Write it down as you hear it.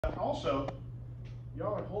Also,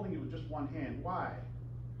 y'all are holding it with just one hand. Why?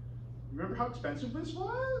 Remember how expensive this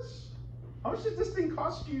was? How much did this thing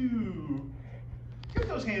cost you? Get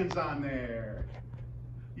those hands on there.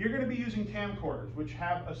 You're going to be using camcorders, which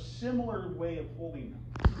have a similar way of holding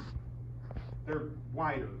them. They're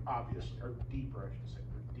wider, obviously, or deeper, I should say.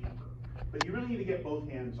 They're deeper. But you really need to get both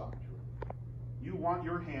hands onto it. You want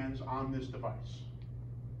your hands on this device.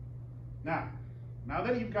 Now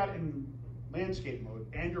that you've got it in landscape mode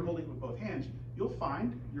and you're holding it with both hands, you'll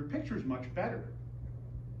find your picture's much better.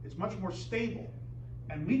 It's much more stable,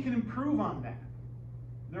 and we can improve on that.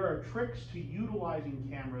 There are tricks to utilizing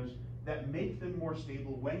cameras that make them more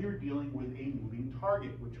stable when you're dealing with a moving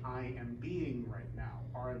target, which I am being right now,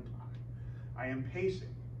 aren't I? I am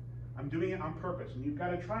pacing. I'm doing it on purpose, and you've got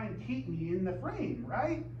to try and keep me in the frame,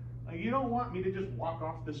 right? Like, you don't want me to just walk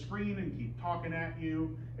off the screen and keep talking at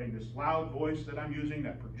you in this loud voice that I'm using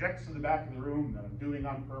that projects to the back of the room that I'm doing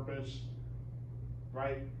on purpose,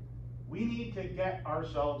 right? We need to get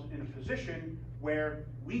ourselves in a position where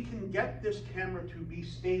we can get this camera to be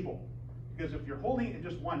stable. Because if you're holding it in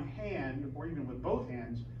just one hand, or even with both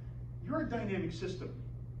hands, you're a dynamic system.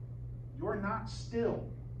 You're not still.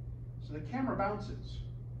 So the camera bounces.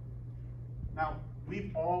 Now,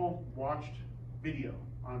 we've all watched video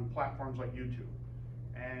on platforms like YouTube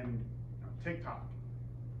and TikTok,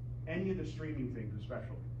 any of the streaming things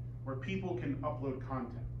especially, where people can upload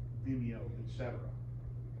content, Vimeo, etc.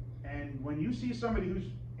 And when you see somebody who's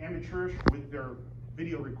amateurish with their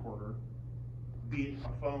video recorder, be it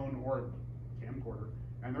a phone or a camcorder,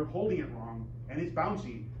 and they're holding it wrong and it's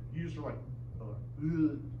bouncy, you just are like,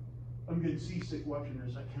 I'm getting seasick watching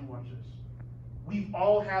this, I can't watch this. We've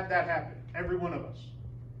all had that happen, every one of us.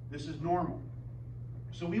 This is normal.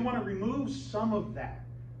 So we want to remove some of that.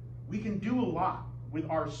 We can do a lot with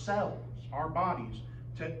ourselves, our bodies,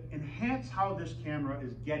 to enhance how this camera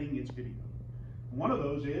is getting its video. One of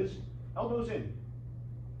those is elbows in.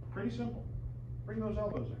 Pretty simple. Bring those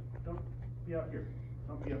elbows in. Don't be out here.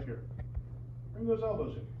 Don't be up here. Bring those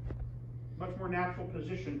elbows in. Much more natural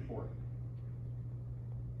position for it.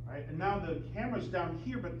 Right? And now the camera's down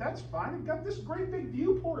here, but that's fine. I've got this great big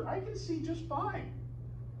viewport. I can see just fine.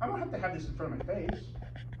 I don't have to have this in front of my face.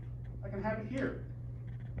 I can have it here.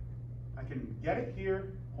 I can get it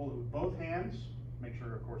here, hold it with both hands, make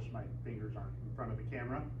sure, of course, my fingers aren't in front of the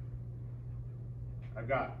camera. I've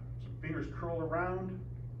got some fingers curled around.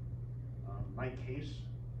 My case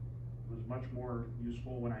was much more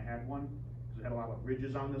useful when I had one, because it had a lot of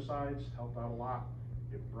ridges on the sides, helped out a lot.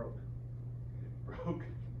 It broke. It broke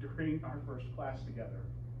during our first class together,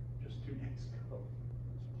 just 2 days ago. I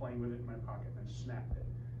was playing with it in my pocket and snapped it.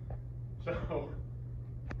 So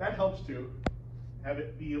that helps too, have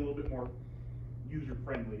it be a little bit more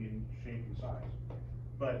user-friendly in shape and size.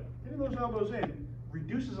 But getting those elbows in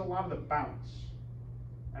reduces a lot of the bounce.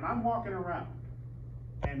 And I'm walking around,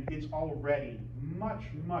 and it's already much,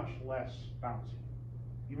 much less bouncy,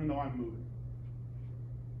 even though I'm moving.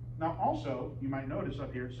 Now also, you might notice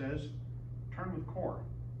up here it says, turn with core.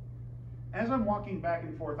 As I'm walking back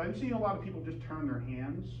and forth, I'm seeing a lot of people just turn their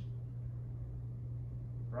hands,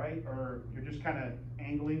 right? Or you're just kind of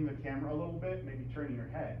angling the camera a little bit, maybe turning your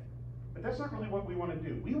head. But that's not really what we want to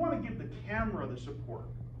do. We want to give the camera the support.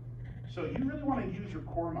 So you really want to use your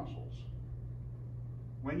core muscles.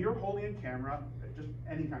 When you're holding a camera, just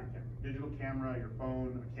any kind of camera, digital camera, your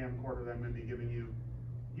phone, a camcorder that I'm going to be giving you,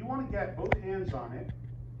 you want to get both hands on it,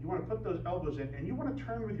 you want to put those elbows in, and you want to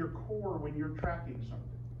turn with your core when you're tracking something.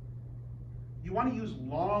 You want to use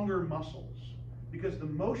longer muscles, because the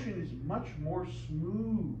motion is much more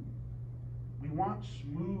smooth. We want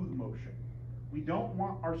smooth motion. We don't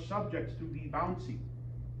want our subjects to be bouncy.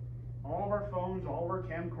 All of our phones, all of our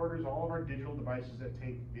camcorders, all of our digital devices that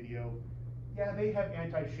take video, yeah, they have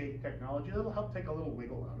anti-shake technology. That'll help take a little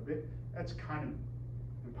wiggle out of it. That's kind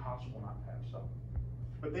of impossible not to have some.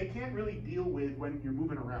 But they can't really deal with when you're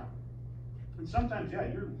moving around. And sometimes,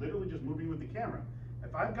 yeah, you're literally just moving with the camera.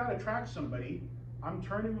 If I've got to track somebody, I'm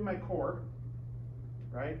turning with my core,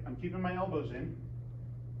 right? I'm keeping my elbows in.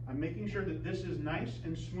 I'm making sure that this is nice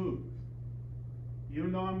and smooth.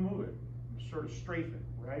 Even though I'm moving, I'm sort of strafing,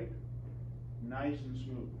 right? Nice and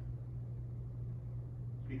smooth.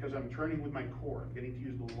 Because I'm turning with my core. I'm getting to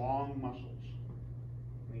use the long muscles.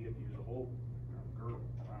 And you get to use the whole girdle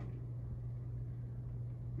around you.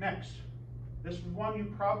 Next, this is one you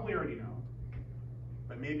probably already know,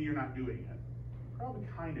 but maybe you're not doing it. You probably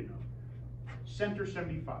kind of know. Center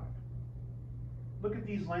 75. Look at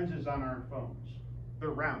these lenses on our phones.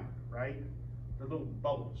 They're round, right? They're little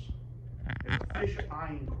bubbles. It's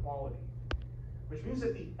fish-eyeing quality, which means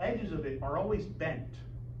that the edges of it are always bent.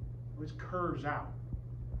 It always curves out.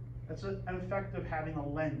 That's an effect of having a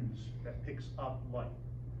lens that picks up light.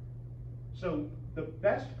 So the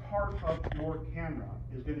best part of your camera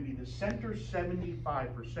is going to be the center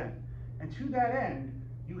 75%. And to that end,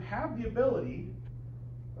 you have the ability,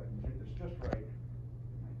 if I can get this just right,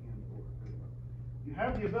 you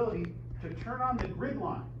have the ability to turn on the grid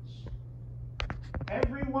lines.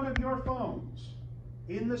 Every one of your phones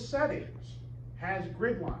in the settings has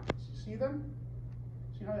grid lines. You see them?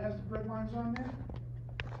 See how it has the grid lines on there?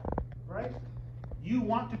 Right? You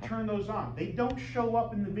want to turn those on. They don't show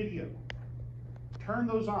up in the video. Turn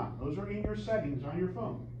those on. Those are in your settings on your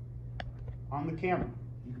phone, on the camera.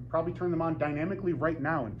 You can probably turn them on dynamically right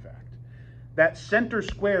now, in fact. That center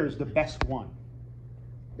square is the best one.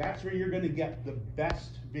 That's where you're going to get the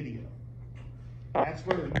best video. That's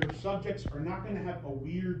where your subjects are not going to have a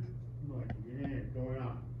weird, like, going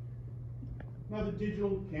on. Now, the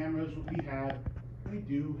digital cameras we have, they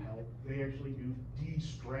do help. They actually do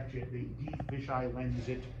de-stretch it. They de-fisheye lens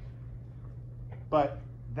it. But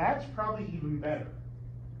that's probably even better.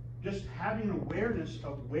 Just having awareness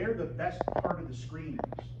of where the best part of the screen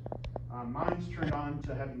is. Mine's turned on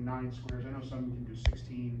to having 9 squares. I know some can do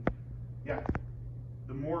 16. Yeah.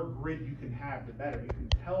 The more grid you can have, the better. You can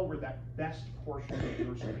tell where that best portion of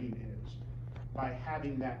your screen is by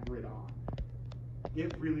having that grid on.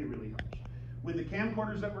 It really, really helps. With the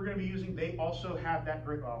camcorders that we're going to be using, they also have that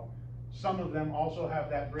grid. Well, some of them also have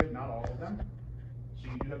that grid, not all of them. So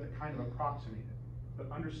you do have to kind of approximate it.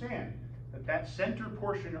 But understand that that center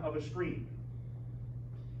portion of a screen,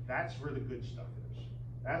 that's where the good stuff is.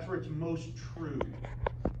 That's where it's most true.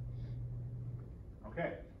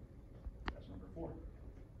 Okay, that's number 4.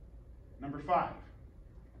 Number 5,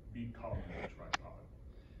 become a tripod.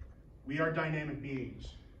 We are dynamic beings.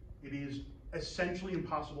 It is essentially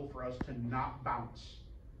impossible for us to not bounce.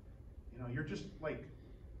 You know, you're just like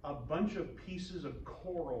a bunch of pieces of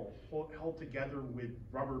coral held together with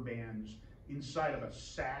rubber bands inside of a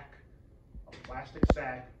sack, a plastic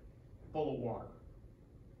sack full of water.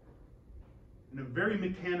 In a very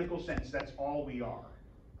mechanical sense, that's all we are.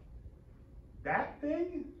 That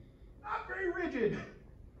thing, not very rigid.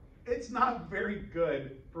 It's not very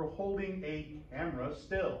good for holding a camera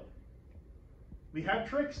still. We have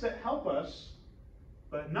tricks that help us,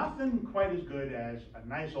 but nothing quite as good as a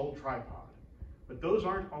nice old tripod. But those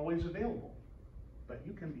aren't always available. But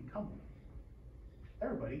you can become one.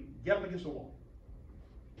 Everybody, get up against the wall.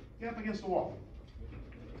 Get up against the wall.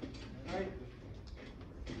 All right?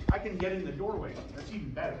 I can get in the doorway. That's even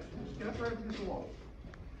better. Just get up right against the wall.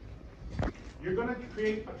 You're going to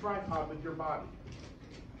create a tripod with your body.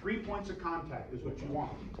 3 points of contact is what you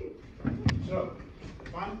want. So,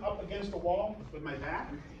 if I'm up against the wall with my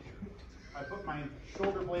back, I put my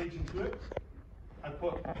shoulder blades into it. I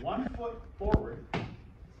put 1 foot forward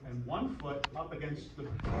and 1 foot up against the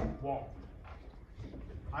wall.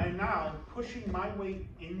 I am now pushing my weight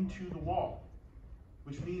into the wall,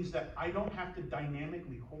 which means that I don't have to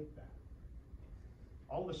dynamically hold that.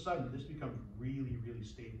 All of a sudden, this becomes really, really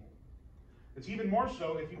stable. It's even more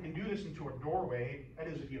so if you can do this into a doorway, that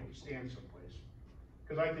is if you have to stand someplace.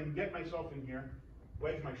 Because I can get myself in here,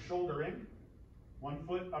 wedge my shoulder in, 1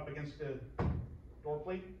 foot up against the door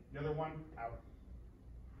plate, the other one out.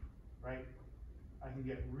 Right? I can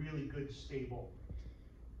get really good, stable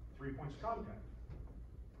 3 points of contact.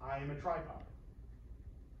 I am a tripod.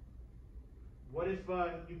 What if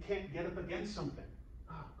you can't get up against something?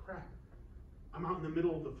 Ah, crap. I'm out in the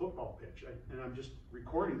middle of the football pitch and I'm just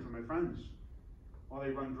recording for my friends while they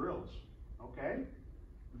run drills. Okay?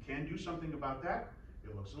 You can do something about that.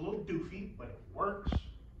 It looks a little doofy, but it works.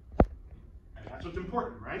 And that's what's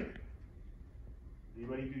important, right?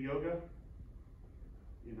 Anybody do yoga?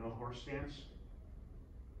 You know horse stance?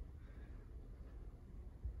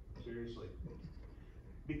 Seriously.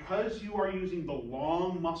 Because you are using the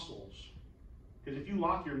long muscles, because if you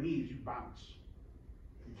lock your knees, you bounce.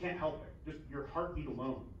 You can't help it. Just your heartbeat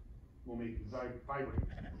alone will make you vibrate.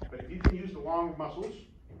 But if you can use the long muscles,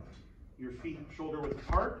 your feet shoulder width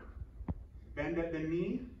apart, bend at the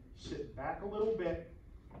knee, sit back a little bit,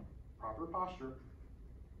 proper posture.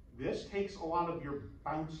 This takes a lot of your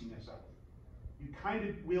bounciness out. You kind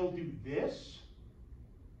of will do this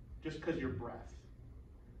just because your breath.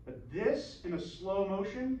 But this in a slow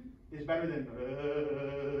motion is better than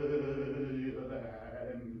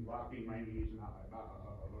and locking my knees and bounce.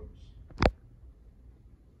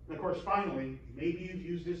 And of course, finally, maybe you've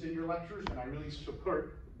used this in your lectures, and I really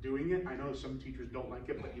support doing it. I know some teachers don't like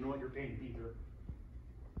it, but you know what? You're paying either.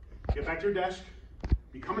 Get back to your desk.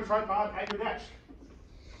 Become a tripod at your desk.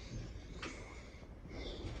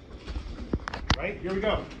 Right? Here we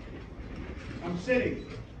go. I'm sitting.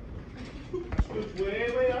 I scooch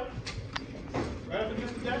way, way up.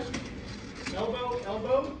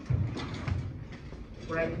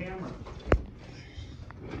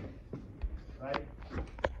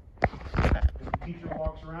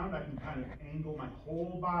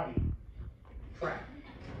 whole body tracked.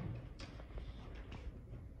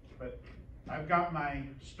 But I've got my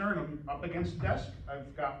sternum up against the desk.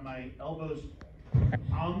 I've got my elbows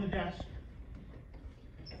on the desk.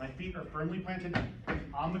 My feet are firmly planted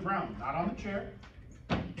on the ground, not on the chair,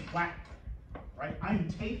 flat, right? I'm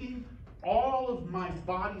taking all of my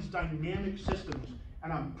body's dynamic systems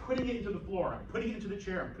and I'm putting it into the floor, I'm putting it into the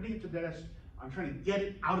chair, I'm putting it to the desk, I'm trying to get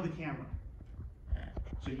it out of the camera.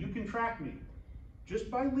 So you can track me just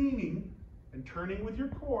by leaning and turning with your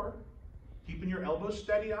core, keeping your elbows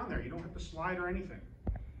steady on there. You don't have to slide or anything.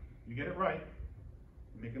 You get it right,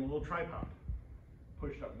 making a little tripod.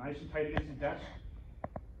 Pushed up nice and tight against the desk.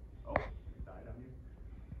 Oh, it died on you.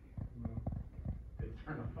 It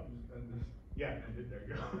turned off. Yeah, it did. There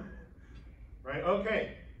you go. Right,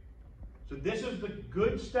 okay. So this is the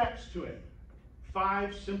good steps to it.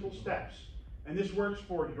 5 simple steps. And this works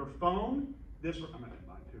for your phone. I'm going to add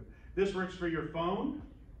mine too. This works for your phone.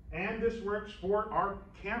 And this works for our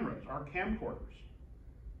cameras, our camcorders.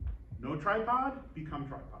 No tripod, become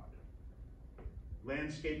tripod.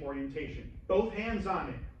 Landscape orientation. Both hands on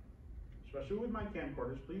it. Especially with my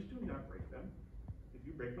camcorders, please do not break them. If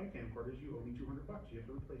you break my camcorders, you owe me $200. You have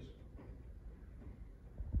to replace it.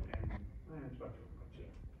 And it's about $200,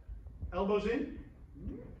 yeah. Elbows in.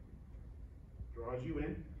 Draws you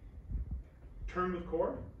in. Turn with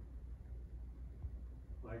core.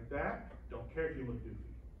 Like that. Don't care if you look goofy.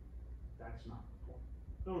 That's not the point.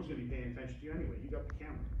 No one's going to be paying attention to you anyway. You got the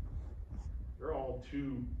camera. They're all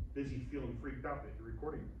too busy feeling freaked out that you're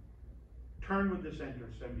recording. Turn with the center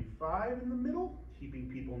 75 in the middle, keeping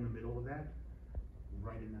people in the middle of that,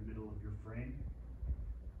 right in the middle of your frame.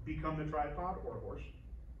 Become the tripod or horse.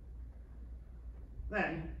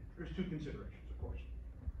 Then, there's 2 considerations, of course.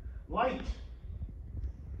 Light.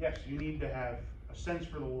 Yes, you need to have a sense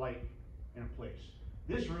for the light in a place.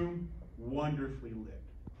 This room, wonderfully lit,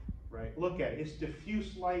 right? Look at it, it's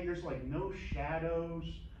diffuse light, there's like no shadows.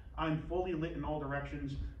 I'm fully lit in all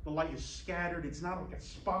directions. The light is scattered. It's not like a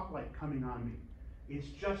spotlight coming on me. It's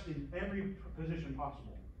just in every position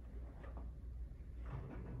possible.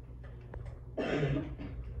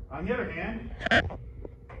 On the other hand,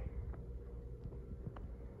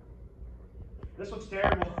 this looks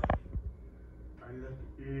terrible.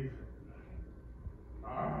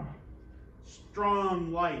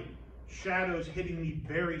 Strong light, shadows hitting me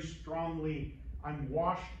very strongly. I'm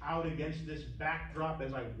washed out against this backdrop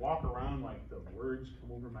as I walk around, like the words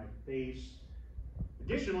come over my face.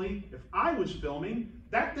 Additionally, if I was filming,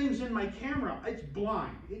 that thing's in my camera. It's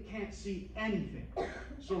blind. It can't see anything.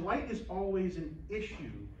 So light is always an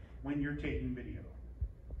issue when you're taking video.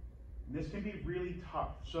 And this can be really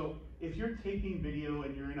tough. So if you're taking video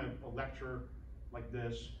and you're in a lecture like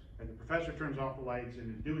this, and the professor turns off the lights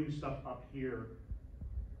and is doing stuff up here,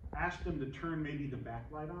 ask them to turn maybe the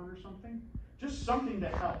backlight on or something. Just something to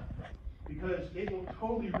help, because it will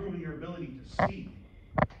totally ruin your ability to see.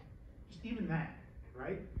 Just even that,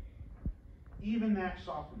 right? Even that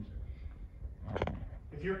softens it.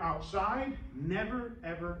 If you're outside, never,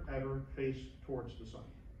 ever, ever face towards the sun.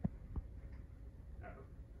 Ever.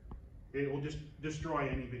 It will just destroy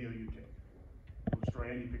any video you take. It will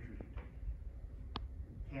destroy any pictures you take.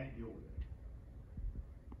 You can't deal with it.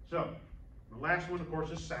 So, the last one, of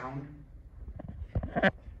course, is sound.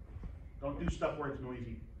 Don't do stuff where it's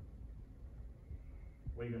noisy.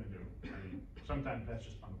 What are you going to do? I mean, sometimes that's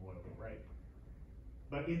just unavoidable, right?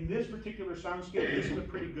 But in this particular soundscape, this is a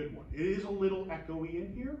pretty good one. It is a little echoey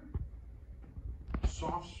in here.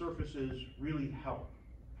 Soft surfaces really help.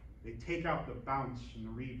 They take out the bounce and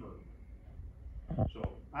the reverb. So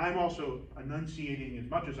I'm also enunciating as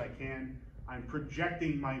much as I can. I'm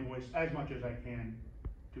projecting my voice as much as I can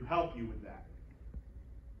to help you with that.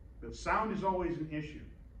 The sound is always an issue.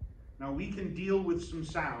 Now we can deal with some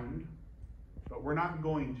sound, but we're not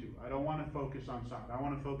going to. I don't want to focus on sound. I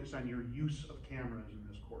want to focus on your use of cameras in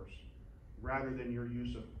this course, rather than your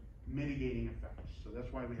use of mitigating effects. So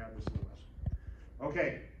that's why we have this little lesson.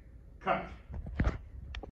 Okay, cut.